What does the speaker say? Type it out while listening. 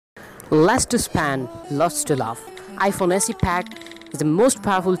Less to spend, lots to love. iPhone SE Pack is the most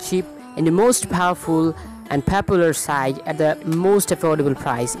powerful chip in the most powerful and popular size at the most affordable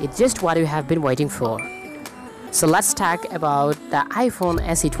price. It's just what you have been waiting for. So let's talk about the iPhone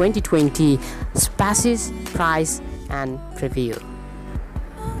SE 2020 specs, price and preview.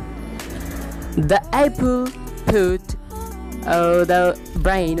 The Apple put the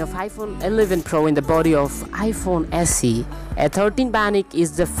brain of iPhone 11 Pro in the body of iPhone SE. A13 Bionic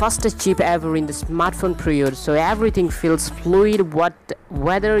is the fastest chip ever in the smartphone period, so everything feels fluid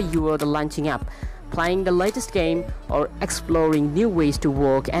whether you are launching app, playing the latest game, or exploring new ways to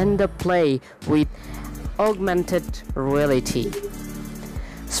work and play with augmented reality.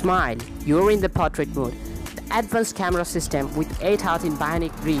 Smile, you're in the portrait mode. The advanced camera system with A13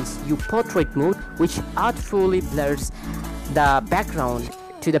 Bionic brings you portrait mode, which artfully blurs the background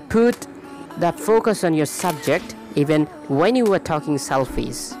to put the focus on your subject even when you are taking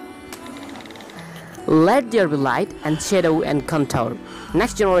selfies. Let there be light and shadow and contour.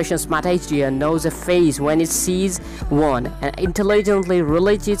 Next generation Smart HDR knows a face when it sees one and intelligently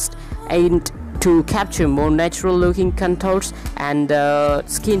relates it to capture more natural looking contours and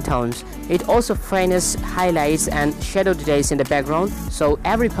skin tones. It also finesses highlights and shadow details in the background, so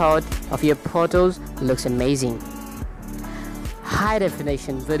every part of your photos looks amazing. High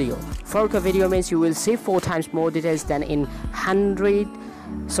definition video. 4K video means you will see 4 times more details than in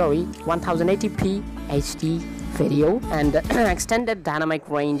 1080p HD video, and extended dynamic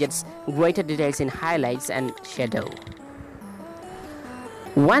range gets greater details in highlights and shadow.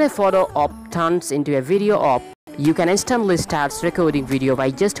 When a photo op turns into a video op, you can instantly start recording video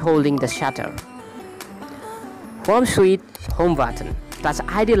by just holding the shutter. Home Suite Home button. Touch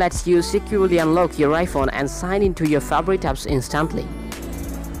ID lets you securely unlock your iPhone and sign into your favorite apps instantly.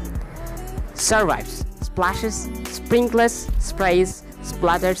 Survives splashes, sprinklers, sprays,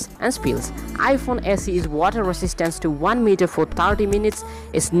 splatters and spills. iPhone SE is water resistant to 1 meter for 30 minutes,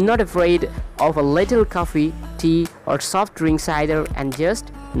 is not afraid of a little coffee, tea or soft drinks either, and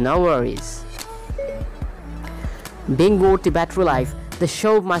just no worries. Being worth the battery life, the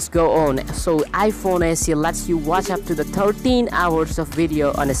show must go on, so iPhone SE lets you watch up to 13 hours of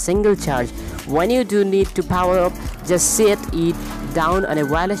video on a single charge. When you do need to power up, just set it down on a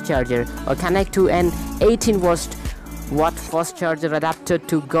wireless charger or connect to an 18-watt fast charger adapter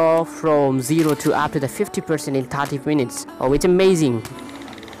to go from 0 to up to 50% in 30 minutes. Oh, it's amazing.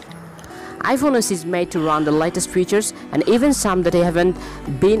 iPhone SE is made to run the latest features and even some that haven't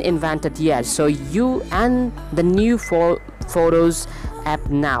been invented yet, so you and the new Photos app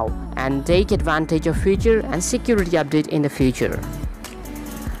now and take advantage of feature and security update in the future.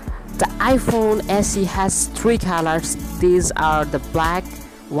 The iPhone SE has 3 colors. These are the black,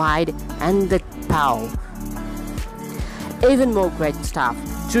 white and the PAL. Even more great stuff.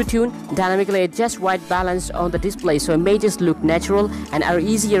 TrueTune dynamically adjusts white balance on the display so images look natural and are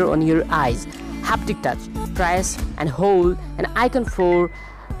easier on your eyes. Haptic touch, press and hold an icon for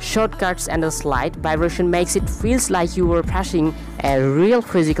shortcuts, and a slight vibration makes it feels like you were pressing a real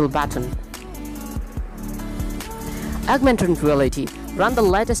physical button. Augmented reality. Run the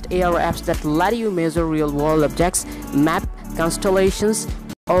latest AR apps that let you measure real-world objects, map constellations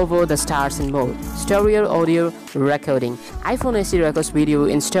over the stars and more. Stereo audio recording. iPhone SE records video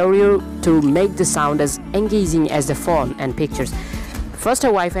in stereo to make the sound as engaging as the phone and pictures. Faster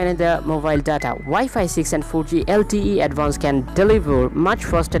Wi-Fi and the mobile data. Wi-Fi 6 and 4G LTE Advanced can deliver much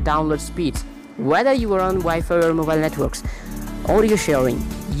faster download speeds. Whether you are on Wi-Fi or mobile networks, audio sharing.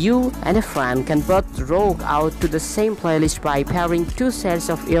 You and a friend can both rock out to the same playlist by pairing 2 sets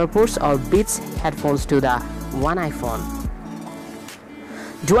of AirPods or Beats headphones to the one iPhone.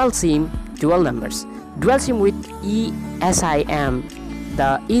 Dual SIM, dual numbers. Dual SIM with eSIM.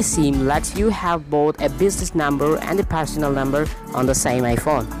 The eSIM lets you have both a business number and a personal number on the same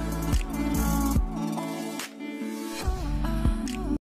iPhone.